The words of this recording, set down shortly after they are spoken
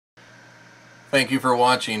Thank you for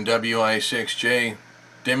watching. WI6J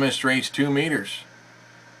demonstrates 2 meters.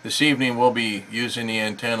 This evening we'll be using the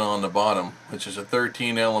antenna on the bottom, which is a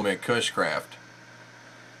 13 element Cushcraft.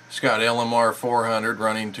 It's got LMR 400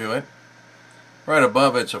 running to it. Right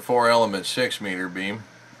above it's a 4 element 6 meter beam.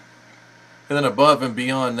 And then above and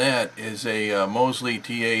beyond that is a Mosley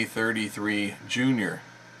TA33 Junior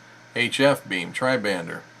HF beam,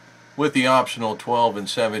 tri-bander, with the optional 12 and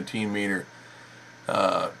 17 meter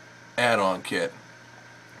add-on kit.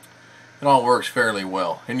 It all works fairly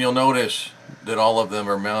well, and you'll notice that all of them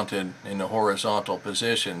are mounted in the horizontal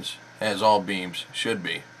positions, as all beams should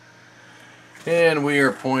be. And we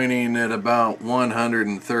are pointing at about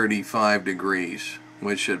 135 degrees,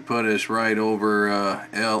 which should put us right over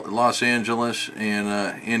Los Angeles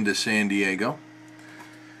and into San Diego.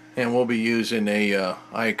 And we'll be using a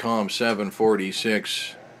ICOM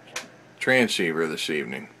 746 transceiver this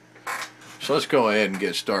evening. So let's go ahead and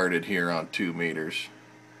get started here on 2 meters.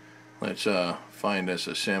 Let's find us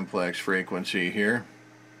a simplex frequency here.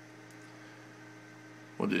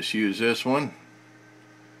 We'll just use this one.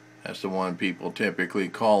 That's the one people typically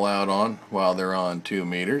call out on while they're on 2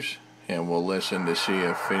 meters. And we'll listen to see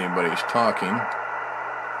if anybody's talking.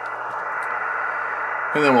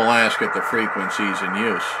 And then we'll ask at the frequencies in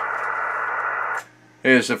use.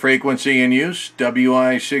 Is the frequency in use?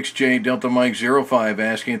 WI6J Delta Mike 05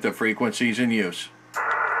 asking at the frequencies in use.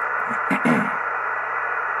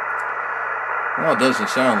 Well, it doesn't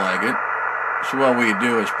sound like it. So what we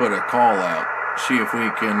do is put a call out. See if we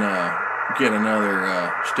can get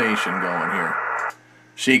another station going here.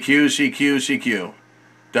 CQ, CQ, CQ.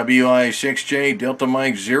 WI6J Delta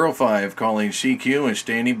Mike 05 calling CQ and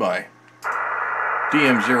standing by.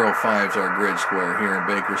 DM05 is our grid square here in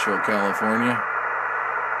Bakersfield, California.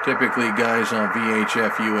 Typically guys on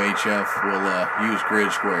VHF, UHF will use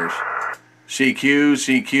grid squares. CQ,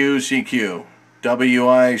 CQ, CQ.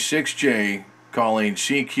 WI6J calling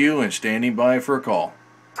CQ and standing by for a call.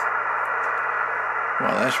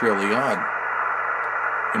 Wow, that's really odd.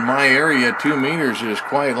 In my area, 2 meters is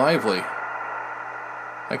quite lively.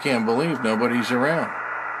 I can't believe nobody's around.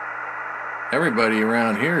 Everybody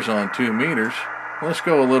around here is on 2 meters. Let's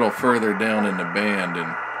go a little further down in the band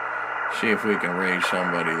and see if we can raise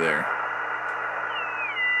somebody there.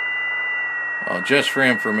 Just for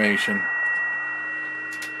information,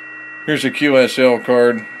 here's a QSL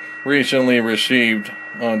card recently received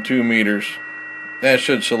on 2 meters. That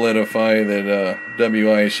should solidify that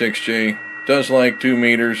WI6J does like 2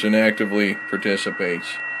 meters and actively participates.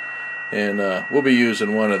 And we'll be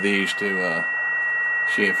using one of these to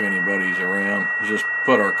see if anybody's around. Just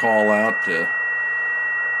put our call out to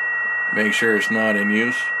make sure it's not in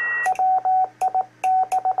use.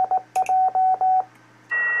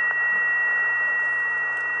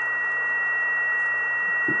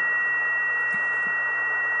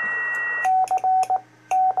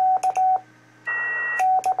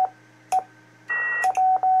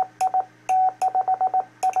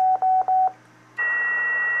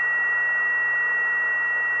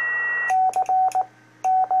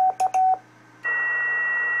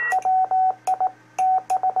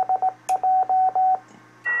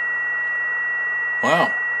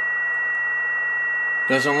 Wow.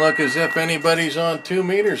 Doesn't look as if anybody's on 2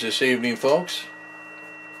 meters this evening, folks.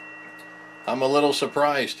 I'm a little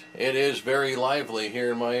surprised. It is very lively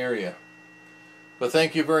here in my area. But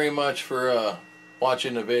thank you very much for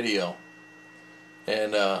watching the video.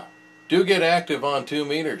 And do get active on 2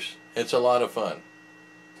 meters. It's a lot of fun.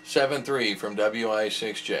 7-3 from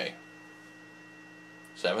WI6J.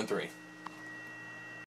 7-3.